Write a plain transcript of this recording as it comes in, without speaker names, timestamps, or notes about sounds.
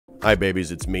Hi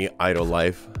babies, it's me,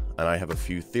 IdleLife, and I have a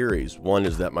few theories. One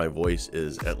is that my voice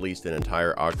is at least an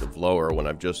entire octave lower when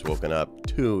I've just woken up.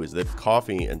 Two is that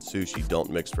coffee and sushi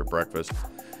don't mix for breakfast.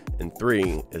 And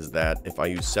three is that if I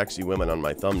use sexy women on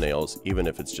my thumbnails, even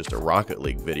if it's just a Rocket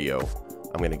League video,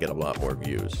 I'm going to get a lot more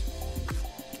views.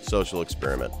 Social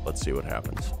experiment. Let's see what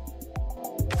happens.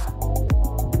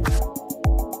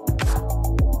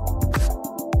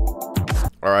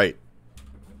 All right.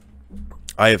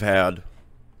 I have had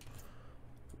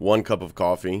 1 cup of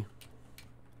coffee.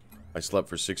 I slept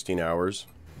for 16 hours.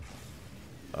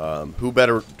 Who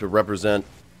better to represent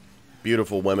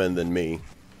beautiful women than me?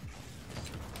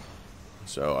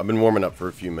 So I've been warming up for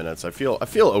a few minutes. I feel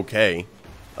okay.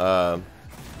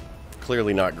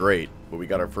 Clearly not great, but we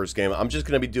got our first game. I'm just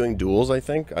going to be doing duels, I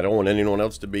think. I don't want anyone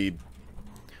else to be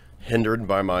hindered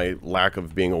by my lack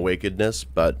of being awakedness,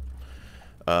 but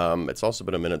it's also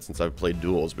been a minute since I've played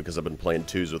duels because I've been playing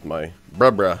 2's with my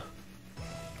bruh.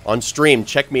 On stream,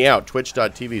 check me out,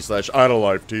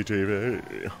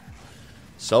 twitch.tv/IdleLifeTTV.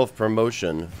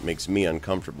 Self-promotion makes me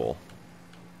uncomfortable.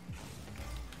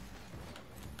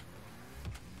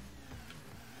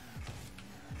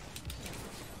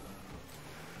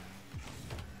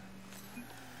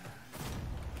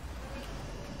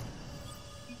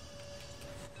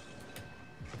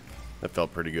 That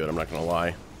felt pretty good, I'm not gonna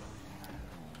lie.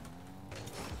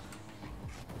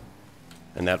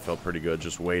 And that felt pretty good,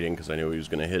 just waiting, because I knew he was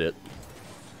going to hit it.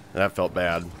 And that felt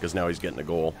bad, because now he's getting a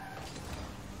goal.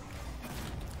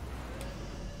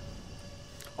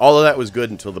 All of that was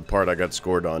good until the part I got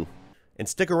scored on. And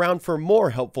stick around for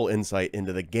more helpful insight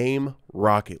into the game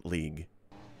Rocket League.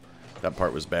 That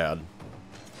part was bad.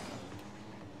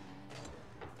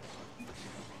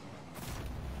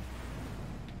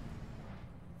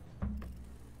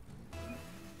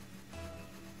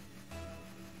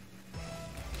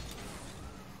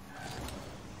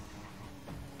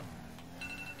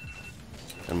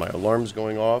 And my alarm's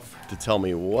going off to tell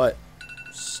me what?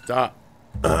 Stop.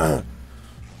 I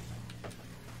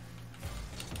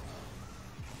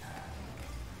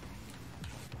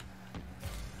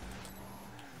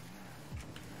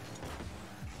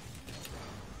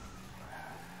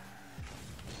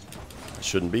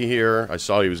shouldn't be here. I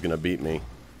saw he was going to beat me.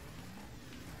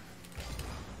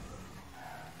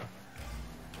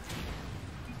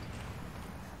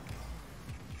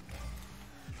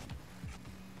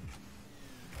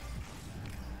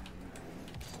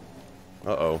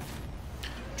 Uh-oh.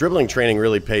 Dribbling training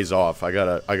really pays off. I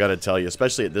gotta tell you,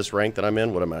 especially at this rank that I'm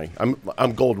in. What am I?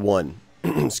 I'm gold 1.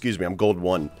 Excuse me, I'm gold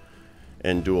 1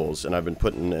 in duels, and I've been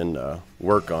putting in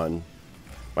work on.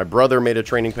 My brother made a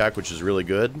training pack, which is really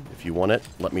good. If you want it,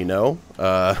 let me know.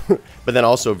 But then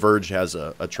also Verge has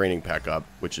a training pack up,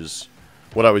 which is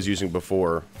what I was using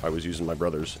before. I was using my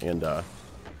brother's, and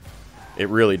it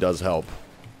really does help.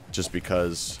 Just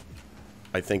because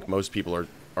I think most people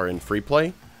are in free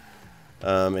play.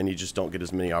 And you just don't get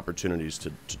as many opportunities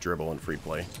to dribble in free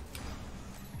play.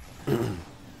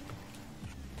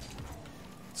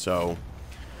 So,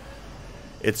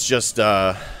 it's just,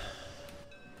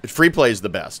 free play is the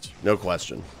best, no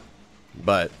question.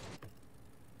 But,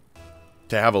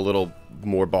 to have a little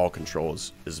more ball control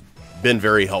has been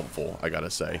very helpful, I gotta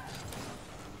say.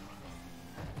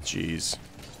 Jeez.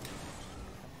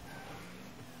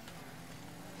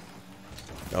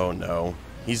 Oh no.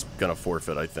 He's gonna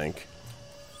forfeit, I think.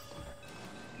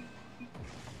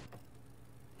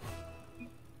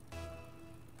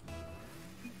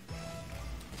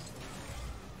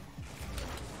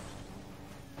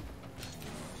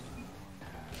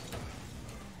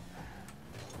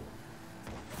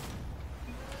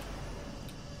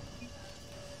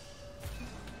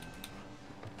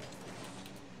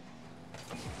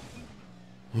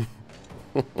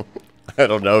 I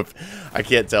don't know if I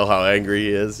can't tell how angry he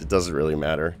is. It doesn't really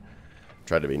matter.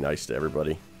 Try to be nice to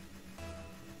everybody.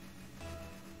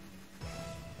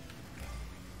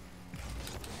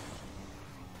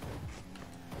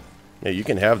 Yeah, you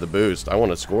can have the boost. I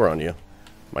want to score on you,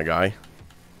 my guy.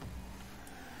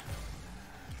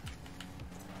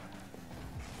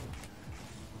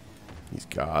 He's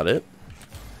got it.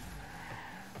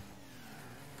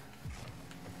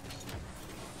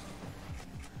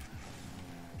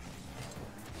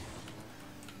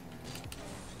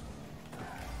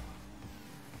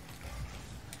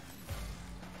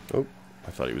 Oh,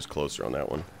 I thought he was closer on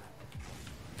that one.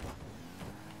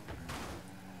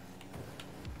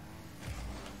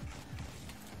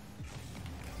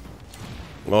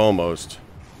 Almost.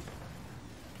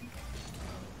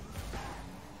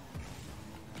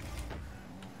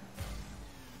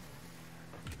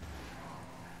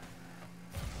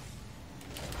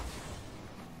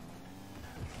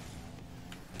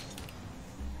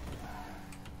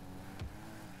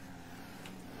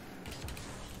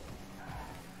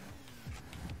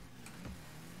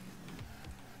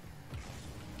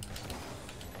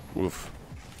 Oof.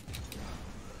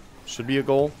 Should be a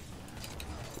goal.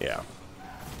 Yeah.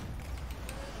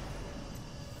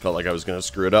 Felt like I was going to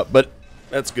screw it up, but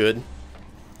that's good.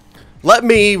 Let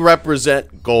me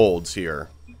represent golds here.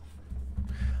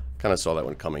 Kind of saw that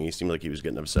one coming. He seemed like he was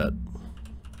getting upset.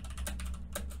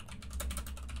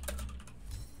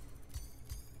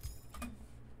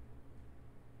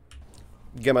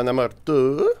 Game number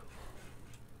 2.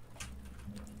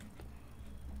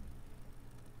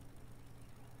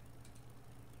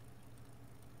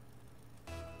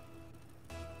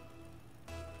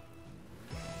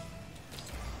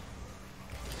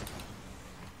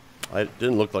 It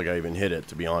didn't look like I even hit it,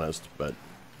 to be honest, but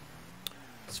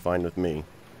it's fine with me.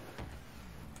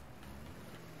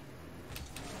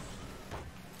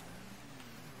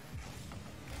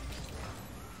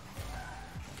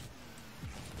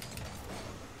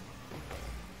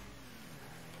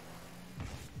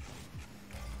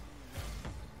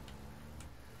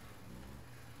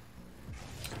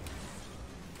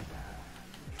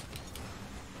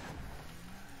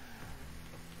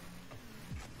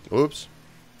 Oops.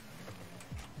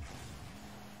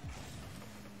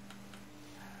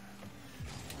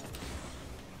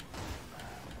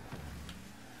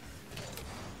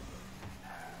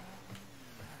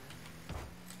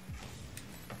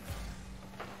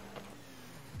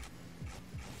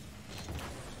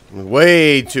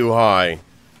 Way too high.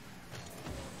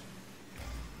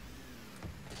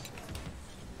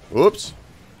 Oops.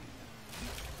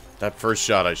 That first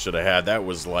shot I should have had. That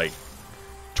was like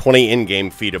 20 in-game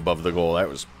feet above the goal. That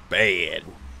was bad.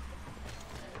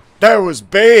 That was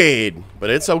bad. But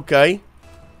it's okay.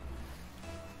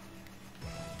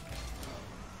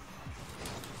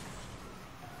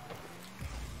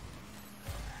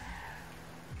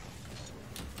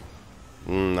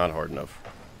 Not hard enough.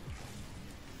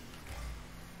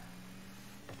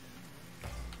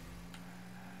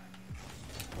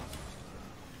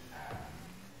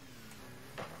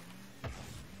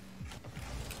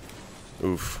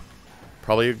 Oof.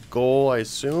 Probably a goal, I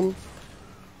assume?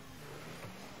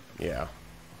 Yeah.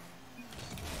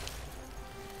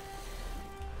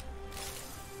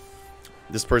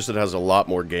 This person has a lot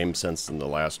more game sense than the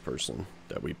last person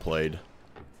that we played.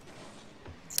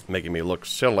 Making me look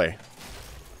silly.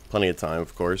 Plenty of time,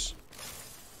 of course.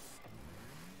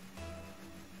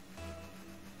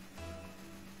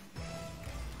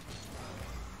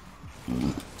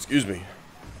 Excuse me.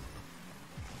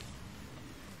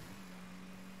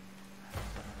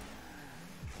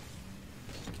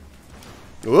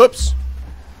 Whoops.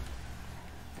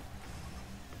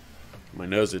 My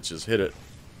nose itches. Hit it.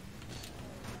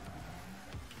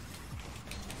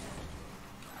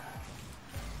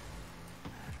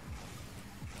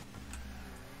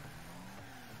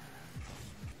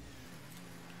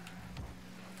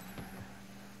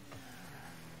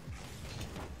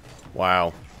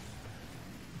 Wow.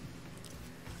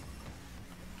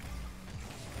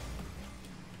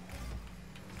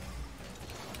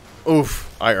 Oof.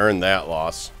 I earned that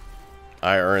loss.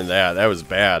 I earned that. That was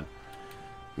bad.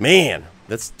 Man,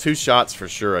 that's 2 shots for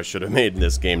sure I should have made in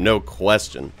this game. No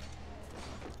question.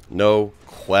 No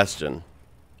question.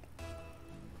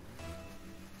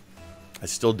 I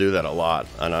still do that a lot.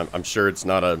 And I'm sure it's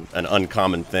not an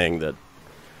uncommon thing that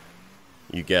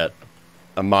you get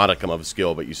a modicum of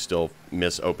skill, but you still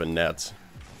miss open nets.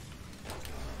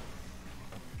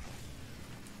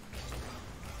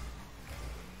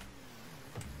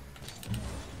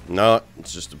 No,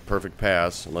 it's just a perfect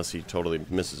pass, unless he totally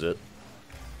misses it.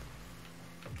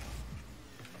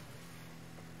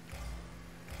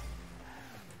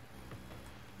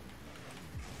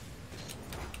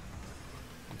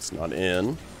 It's not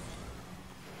in.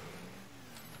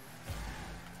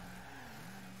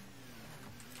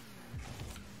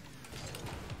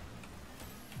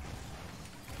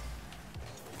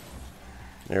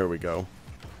 There we go.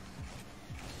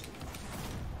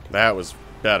 That was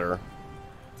better.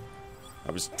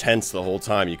 I was tense the whole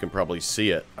time. You can probably see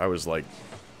it. I was like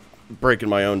breaking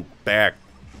my own back.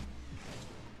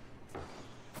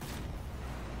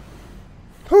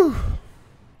 Whew.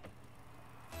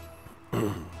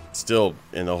 Still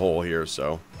in the hole here,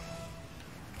 so.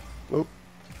 Oop.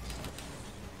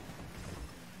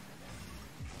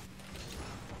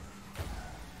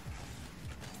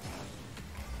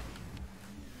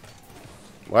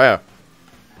 Wow.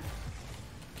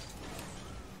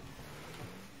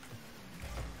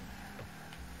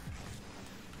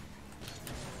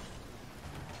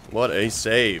 What a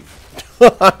save.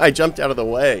 I jumped out of the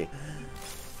way.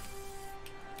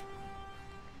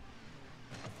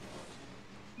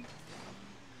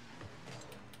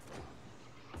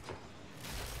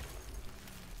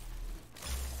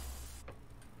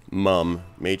 Mum.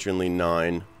 Matronly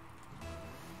 9.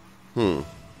 I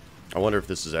wonder if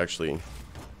this is actually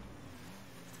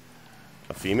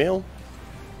a female?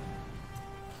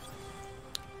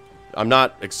 I'm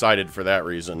not excited for that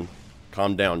reason.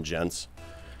 Calm down, gents.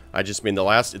 I just mean the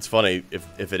last... It's funny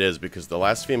if it is, because the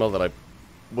last female that I...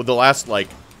 Well, the last, like,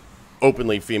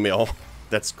 openly female...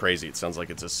 That's crazy. It sounds like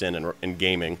it's a sin in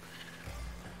gaming.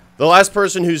 The last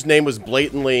person whose name was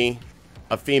blatantly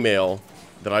a female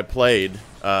that I played,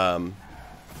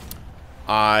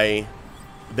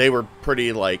 they were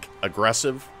pretty, like,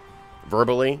 aggressive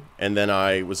verbally, and then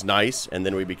I was nice, and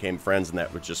then we became friends, and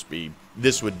that would just be...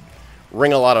 This would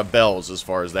ring a lot of bells as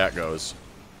far as that goes.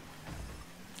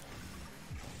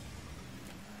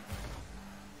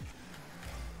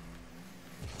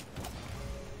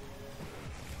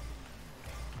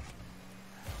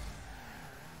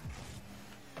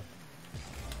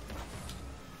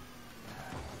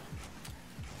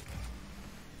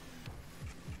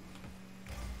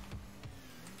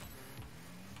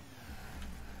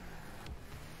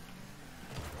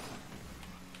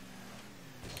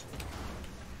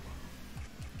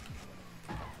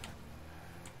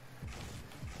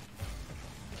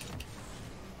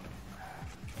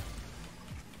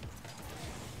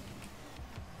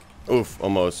 Oof,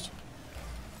 almost.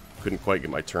 Couldn't quite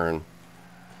get my turn.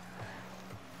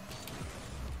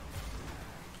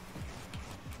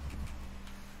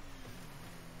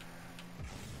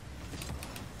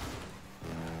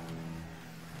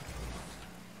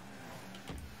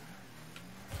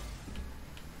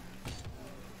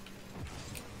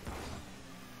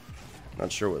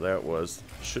 Not sure what that was.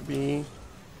 Should be...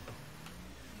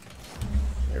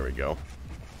 There we go.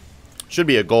 Should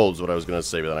be a gold is what I was going to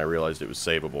say, but then I realized it was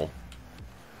savable.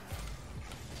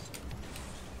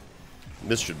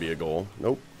 This should be a goal.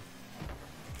 Nope.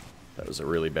 That was a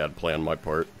really bad play on my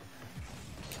part.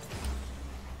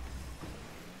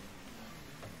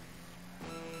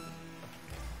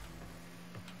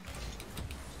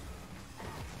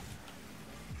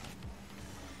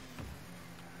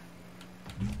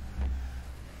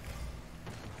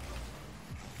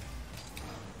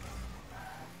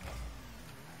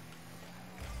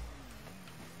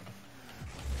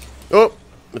 Oh,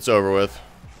 it's over with.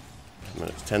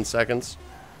 It's 10 seconds.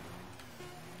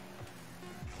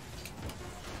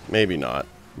 Maybe not,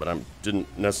 but I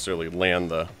didn't necessarily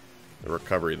land the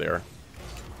recovery there.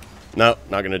 No,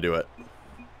 not gonna do it.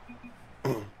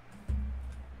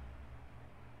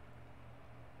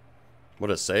 What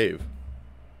a save.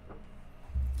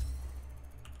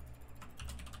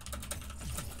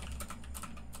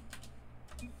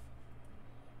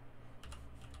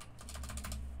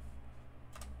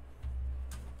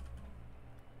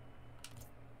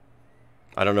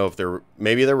 I don't know if they're...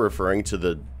 Maybe they're referring to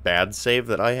the bad save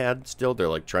that I had still. They're,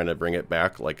 like, trying to bring it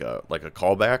back like a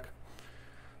callback.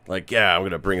 Like, yeah, I'm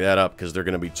going to bring that up because they're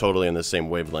going to be totally on the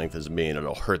same wavelength as me and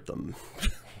it'll hurt them.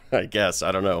 I guess.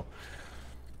 I don't know.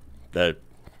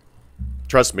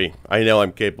 Trust me. I know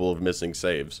I'm capable of missing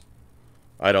saves.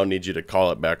 I don't need you to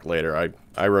call it back later.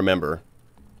 I remember.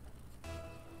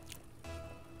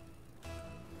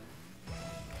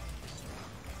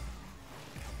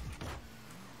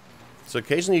 So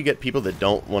occasionally you get people that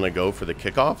don't want to go for the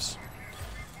kickoffs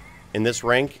in this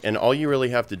rank, and all you really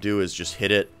have to do is just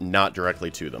hit it not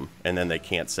directly to them, and then they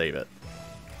can't save it.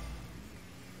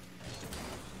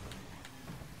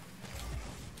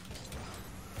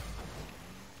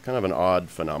 Kind of an odd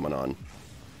phenomenon,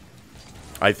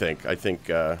 I think.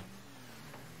 I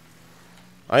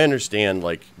understand,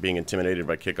 like, being intimidated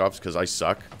by kickoffs because I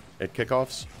suck at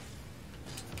kickoffs,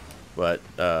 but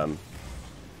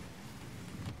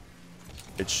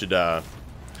it should go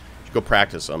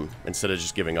practice them instead of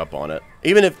just giving up on it.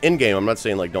 Even if in-game, I'm not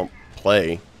saying, like, don't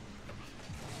play.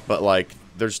 But, like,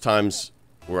 there's times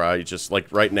where I just, like,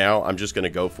 right now, I'm just going to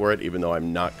go for it, even though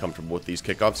I'm not comfortable with these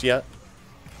kickoffs yet.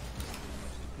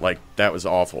 Like, that was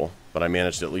awful. But I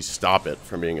managed to at least stop it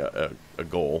from being a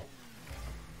goal.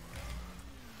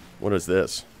 What is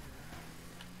this?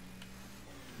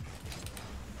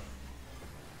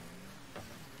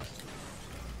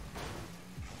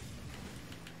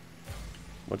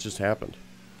 What just happened?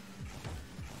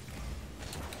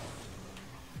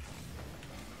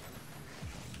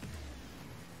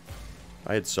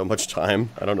 I had so much time.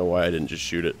 I don't know why I didn't just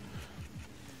shoot it.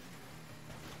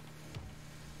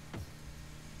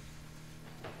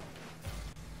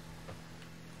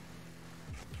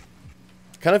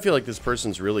 I kind of feel like this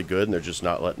person's really good and they're just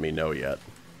not letting me know yet.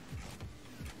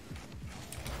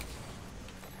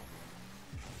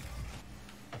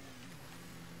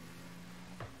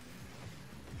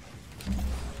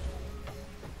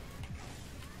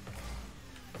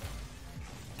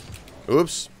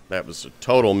 Oops. That was a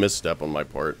total misstep on my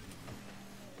part.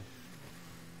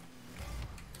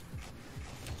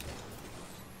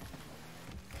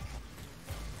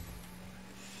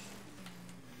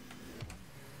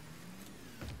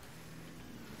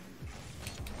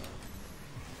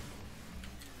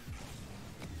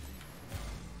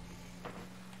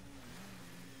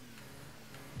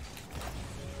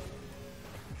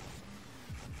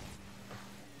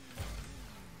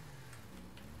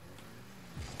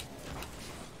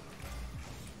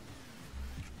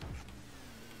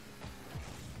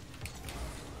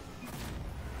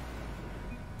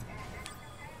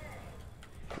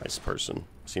 Nice person.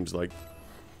 Seems like...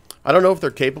 I don't know if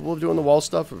they're capable of doing the wall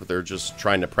stuff, or if they're just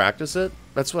trying to practice it.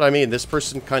 That's what I mean. This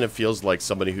person kind of feels like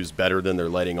somebody who's better than they're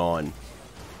letting on.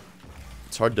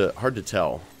 It's hard to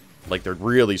tell. Like, they're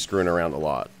really screwing around a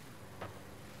lot.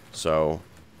 So...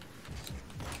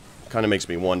 kind of makes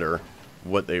me wonder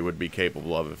what they would be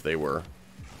capable of if they were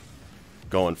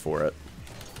going for it.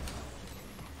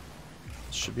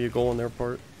 Should be a goal on their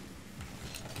part.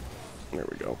 There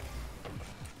we go.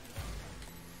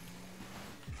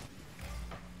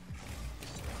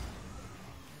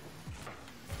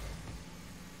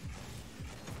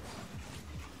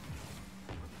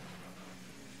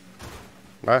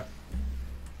 Ah.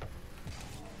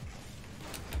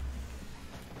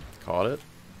 Caught it.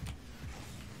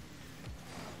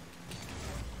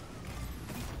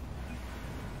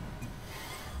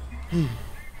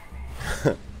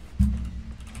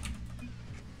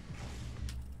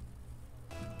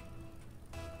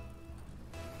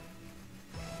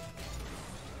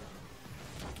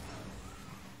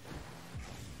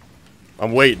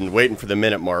 I'm waiting for the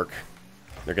minute mark.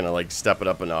 They're gonna like step it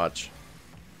up a notch.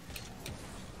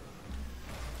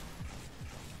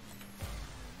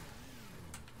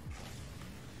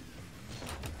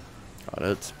 Got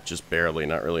it. Just barely,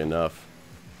 not really enough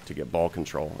to get ball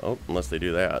control. Oh, unless they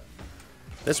do that.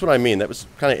 That's what I mean. That was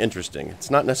kind of interesting.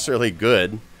 It's not necessarily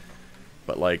good,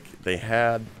 but like they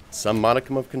had some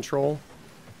modicum of control.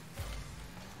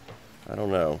 I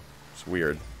don't know. It's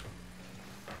weird.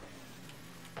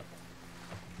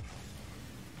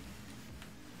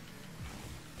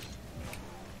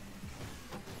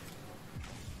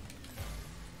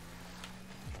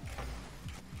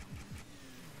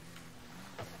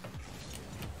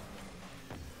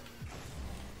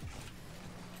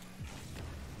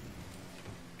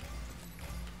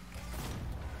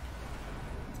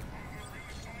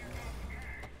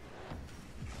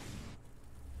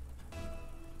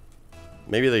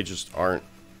 Maybe they just aren't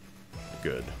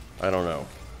good. I don't know.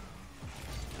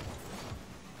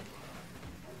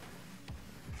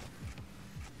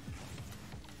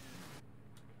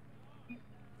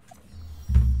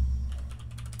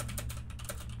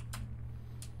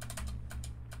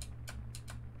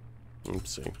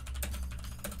 Let's see.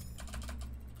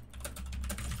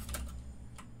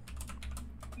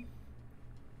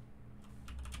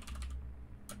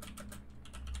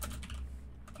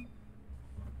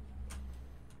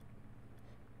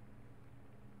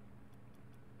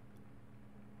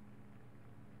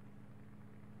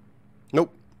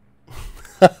 Nope.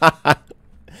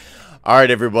 All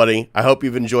right, everybody. I hope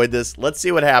you've enjoyed this. Let's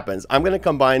see what happens. I'm going to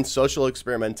combine social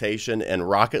experimentation and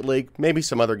Rocket League, maybe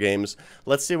some other games.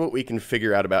 Let's see what we can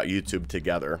figure out about YouTube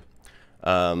together.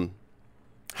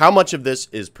 How much of this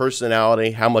is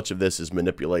personality? How much of this is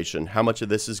manipulation? How much of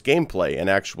this is gameplay and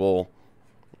actual,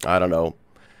 I don't know,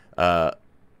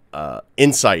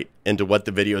 insight into what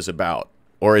the video is about?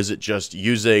 Or is it just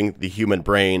using the human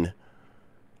brain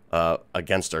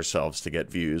against ourselves to get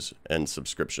views and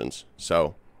subscriptions?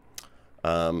 So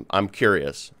I'm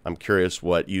curious. I'm curious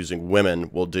what using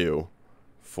women will do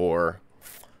for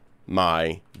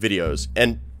my videos.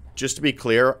 And just to be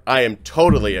clear, I am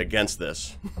totally against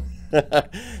this.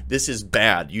 This is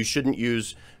bad. You shouldn't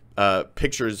use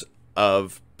pictures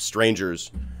of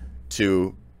strangers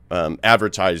to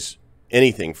advertise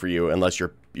anything for you unless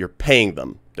you're paying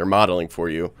them. They're modeling for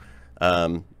you.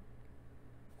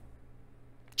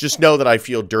 Just know that I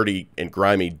feel dirty and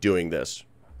grimy doing this,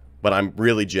 but I'm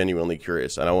really genuinely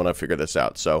curious, and I want to figure this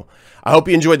out. So I hope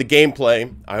you enjoyed the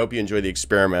gameplay. I hope you enjoyed the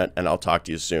experiment, and I'll talk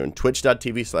to you soon.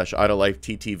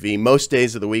 Twitch.tv/IdleLifeTTV, most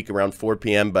days of the week around 4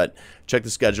 p.m., but check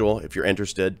the schedule if you're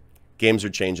interested. Games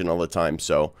are changing all the time,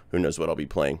 so who knows what I'll be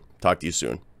playing. Talk to you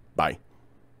soon. Bye.